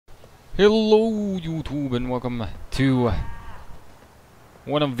Hello YouTube and welcome to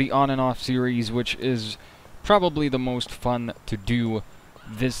one of the on and off series, which is probably the most fun to do.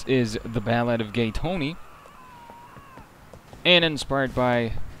 This is the Ballad of Gay Tony, and inspired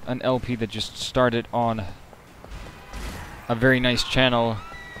by an LP that just started on a very nice channel.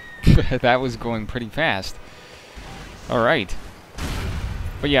 That was going pretty fast. Alright.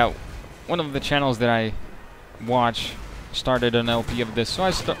 But yeah, one of the channels that I watch started an LP of this, so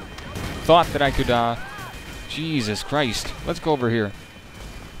I thought that I could, Jesus Christ, let's go over here,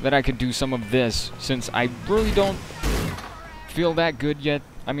 that I could do some of this, since I really don't feel that good yet.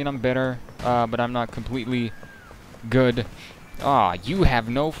 I mean, I'm better, but I'm not completely good. Ah, you have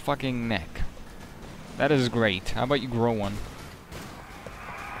no fucking neck. That is great. How about you grow one?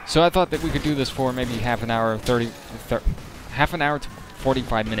 So I thought that we could do this for maybe half an hour, half an hour to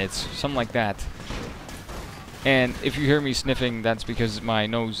 45 minutes, something like that. And if you hear me sniffing, that's because my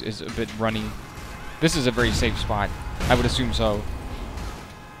nose is a bit runny. This is a very safe spot. I would assume so.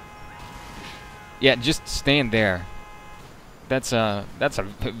 Yeah, just stand there. That's a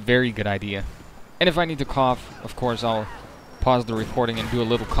very good idea. And if I need to cough, of course, I'll pause the recording and do a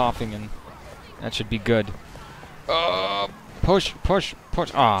little coughing, and that should be good. Push, push,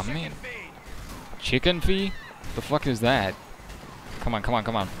 push. Aw, man. Chicken fee? The fuck is that? Come on, come on,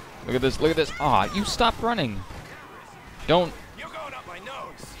 come on. Look at this, look at this. Aw, you stop running. Don't.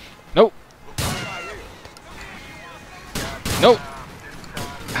 Nope. Nope.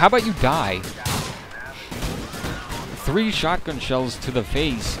 How about you die? 3 shotgun shells to the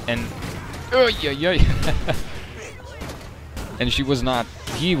face, and and he was not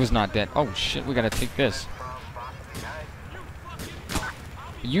dead. Oh shit, we gotta take this.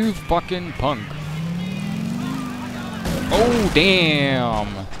 You fucking punk. Oh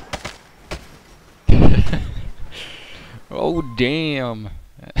damn. Oh damn.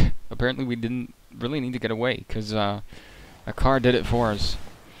 Apparently we didn't really need to get away, because a car did it for us.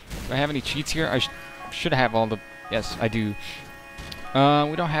 Do I have any cheats here? I should have all the... Yes, I do.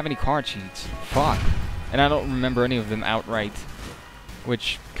 We don't have any car cheats. Fuck. And I don't remember any of them outright,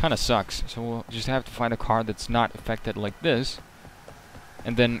 which kind of sucks. So we'll just have to find a car that's not affected like this,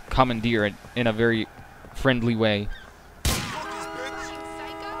 and then commandeer it in a very friendly way.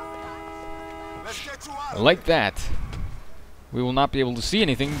 Like that. We will not be able to see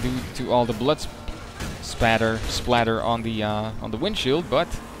anything due to all the blood splatter on the windshield,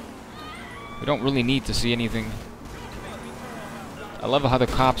 but we don't really need to see anything. I love how the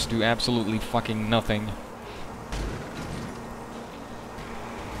cops do absolutely fucking nothing.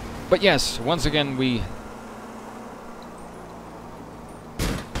 But yes, once again we...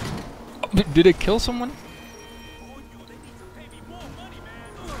 Did it kill someone?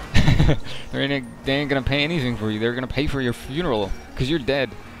 They ain't gonna pay anything for you. They're gonna pay for your funeral, because you're dead.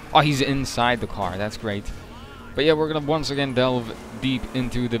 Oh, he's inside the car. That's great. But yeah, we're gonna once again delve deep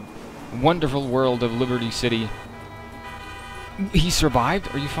into the wonderful world of Liberty City. He survived?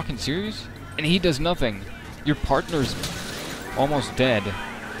 Are you fucking serious? And he does nothing. Your partner's almost dead,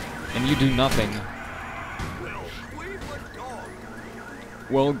 and you do nothing.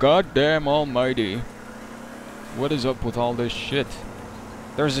 Well, goddamn almighty. What is up with all this shit?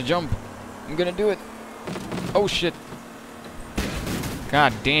 There's a jump. I'm gonna do it. Oh shit.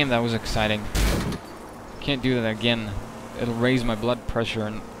 God damn, that was exciting. Can't do that again. It'll raise my blood pressure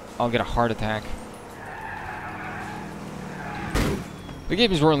and I'll get a heart attack. The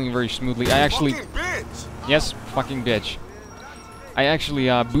game is rolling very smoothly. I actually... Yes, fucking bitch. I actually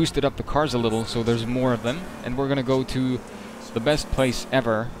boosted up the cars a little, so there's more of them. And we're gonna go to the best place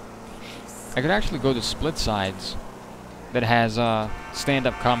ever. I could actually go to Split Sides, that has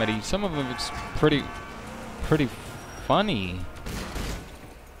stand-up comedy. Some of it's pretty funny.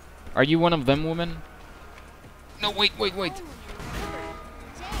 Are you one of them, woman? No, wait.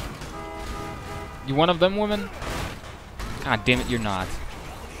 You one of them, woman? God damn it, you're not.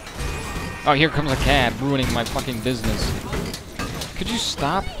 Oh, here comes a cab ruining my fucking business. Could you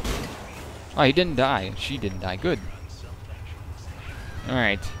stop? Oh, he didn't die. She didn't die. Good.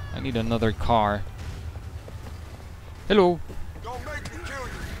 Alright, I need another car. Hello. Don't make me kill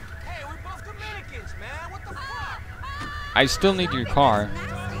you. Hey, we're both Dominicans, man. What the fuck? I still need your car.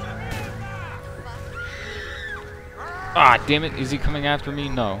 Ah, damn it. Is he coming after me?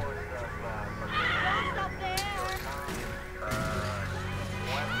 No.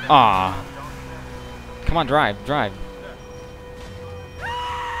 Ah. Come on, drive.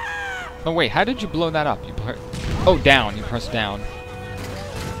 No, wait. How did you blow that up? Oh, down. You pressed down.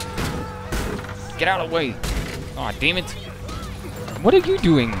 Get out of the way. Aw, damn it. What are you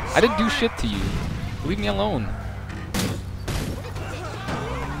doing? I didn't do shit to you. Leave me alone.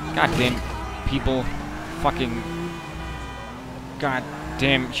 Goddamn people. Fucking.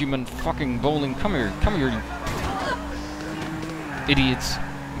 Goddamn human fucking bowling. Come here. Come here, you idiots.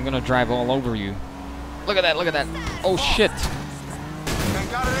 I'm gonna drive all over you. Look at that. Look at that. Oh, shit.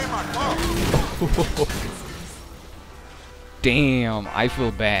 Damn, I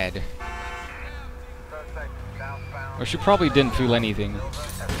feel bad. Or she probably didn't feel anything.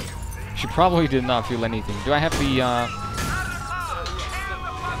 She probably did not feel anything. Do I have the,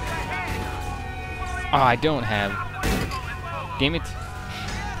 Oh, I don't have. Damn it.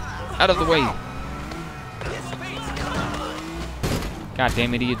 Out of the way.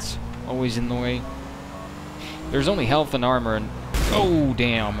 Goddamn idiots. Always in the way. There's only health and armor and... Oh,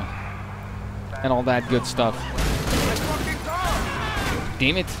 damn. And all that good stuff.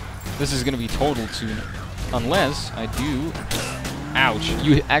 Damn it. This is gonna be totaled soon. Unless I do... Ouch.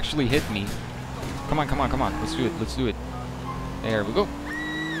 You actually hit me. Come on, come on, come on. Let's do it. Let's do it. There we go.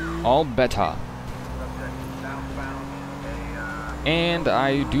 All better. And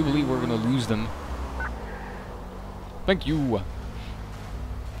I do believe we're gonna lose them. Thank you.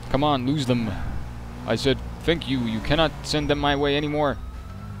 Come on, lose them. I said, thank you. You cannot send them my way anymore.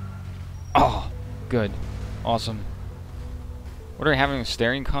 Oh, good. Awesome. What are we having, a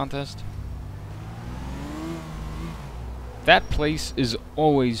staring contest? That place is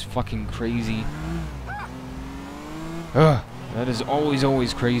always fucking crazy. Ugh, that is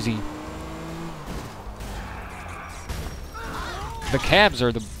always crazy. The cabs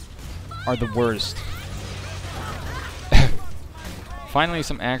are the worst. Finally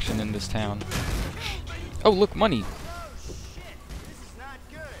some action in this town. Oh, look, money.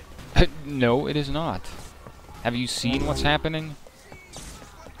 No, it is not. Have you seen what's happening?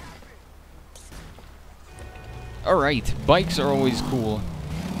 Alright, bikes are always cool.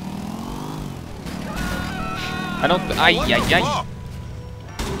 I don't... Ay.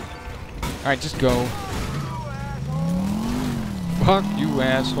 Alright, just go. Fuck you,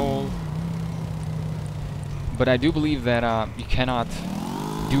 asshole. But I do believe that you cannot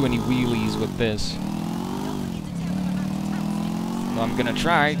do any wheelies with this. So I'm gonna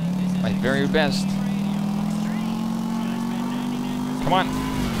try my very best. Come on.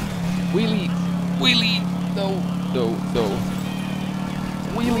 Wheelie. Wheelie. No.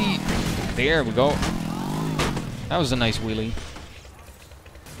 Wheelie. There we go. That was a nice wheelie.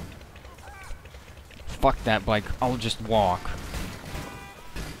 Fuck that bike. I'll just walk.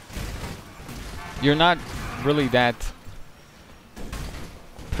 You're not really that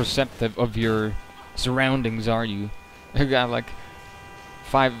perceptive of your surroundings, are you? You got like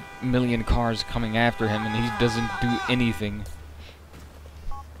 5 million cars coming after him and he doesn't do anything.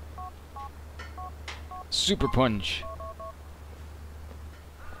 Super punch.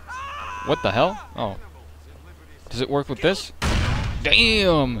 What the hell? Oh. Does it work with this?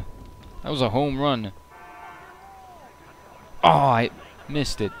 Damn! That was a home run. Oh, I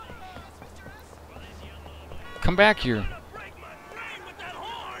missed it. Come back here.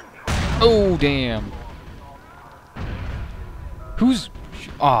 Oh, damn. Who's...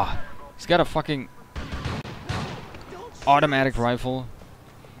 Ah, he's got a fucking automatic rifle.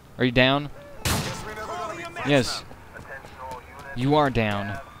 Are you down? Yes. You are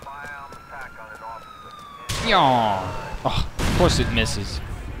down. Yaw. Oh, of course it misses.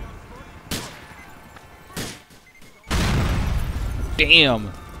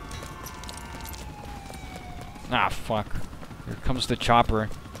 Damn. Ah, fuck. Here comes the chopper.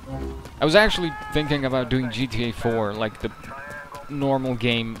 I was actually thinking about doing GTA 4, like the normal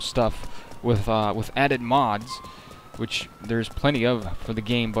game stuff, with added mods, which there's plenty of for the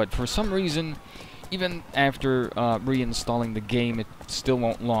game, but for some reason, even after reinstalling the game, it still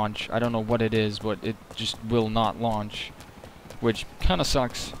won't launch. I don't know what it is, but it just will not launch, which kind of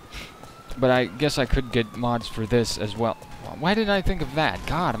sucks. But I guess I could get mods for this as well. Why did I think of that?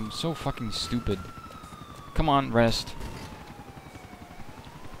 God, I'm so fucking stupid. Come on, rest.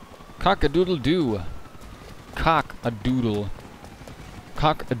 Cock-a-doodle-doo. Cock-a-doodle.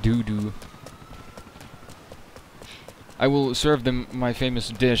 Cock-a-doo-doo. I will serve them my famous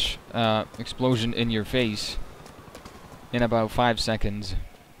dish, explosion in your face, in about 5 seconds.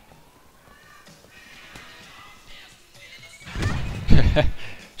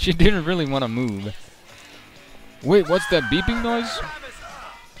 She didn't really want to move. Wait, what's that beeping noise?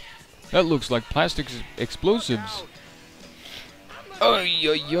 That looks like plastic explosives. Oy,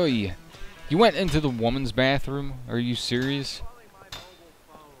 oy, oy. You went into the woman's bathroom? Are you serious?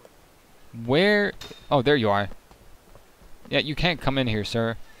 Where? Oh, there you are. Yeah, you can't come in here,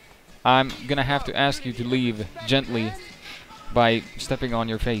 sir. I'm gonna have to ask you to leave gently by stepping on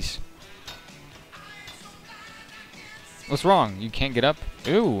your face. What's wrong? You can't get up?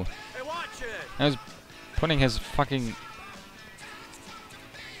 Ooh. Hey, watch it. I was putting his fucking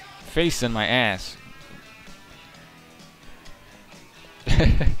face in my ass.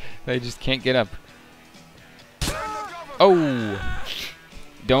 They just can't get up. Oh!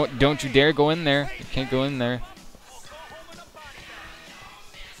 Don't you dare go in there. You can't go in there.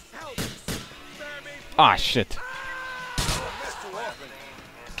 Ah, shit.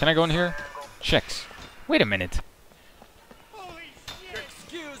 Can I go in here? Checks. Wait a minute.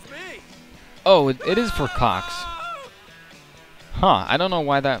 Excuse me. Oh, it is for cocks. Huh, I don't know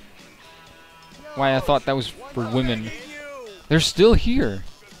why I thought that was for women. They're still here.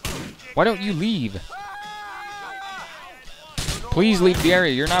 Why don't you leave? Please leave the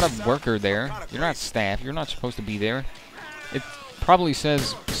area. You're not a worker there. You're not staff. You're not supposed to be there. It probably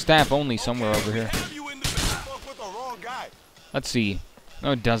says staff only somewhere over here. Let's see.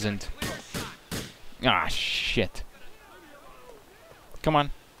 No, it doesn't. Ah, shit. Come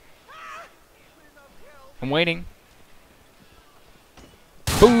on. I'm waiting.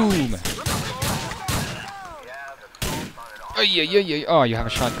 Boom! Oh, yeah. Oh, you have a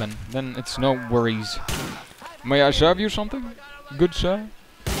shotgun. Then it's no worries. May I serve you something? Good sir?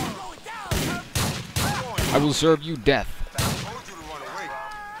 I will serve you death.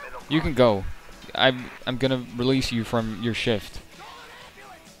 You can go. I'm gonna release you from your shift.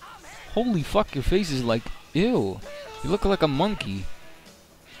 Holy fuck, your face is like, ew. You look like a monkey.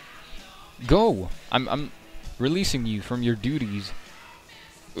 Go. I'm releasing you from your duties.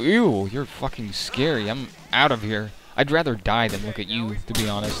 Ew, you're fucking scary. I'm out of here. I'd rather die than look at you, to be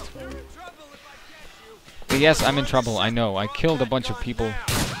honest. But yes, I'm in trouble, I know. I killed a bunch of people.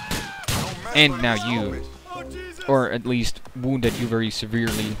 And now you. Or at least wounded you very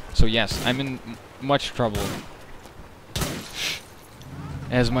severely. So yes, I'm in much trouble.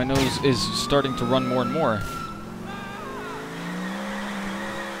 As my nose is starting to run more and more.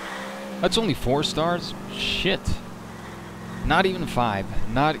 That's only 4 stars? Shit. Not even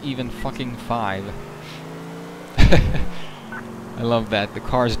 5. Not even fucking 5. I love that. The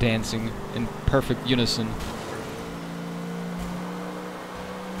cars dancing in perfect unison.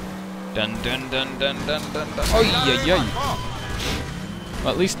 Dun dun dun dun dun dun dun. Oh yeah, yeah.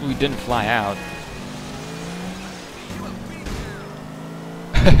 Well, at least we didn't fly out.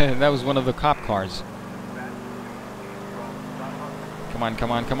 That was one of the cop cars. Come on,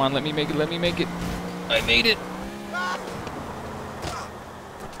 come on, come on. Let me make it. Let me make it. I made it.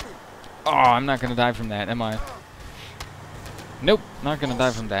 Oh, I'm not gonna die from that, am I? Nope, not gonna die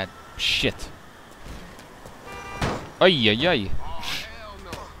from that. Shit. Ay, ay, ay.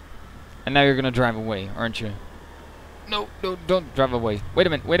 And now you're gonna drive away, aren't you? No, no, don't drive away. Wait a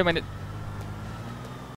minute, wait a minute.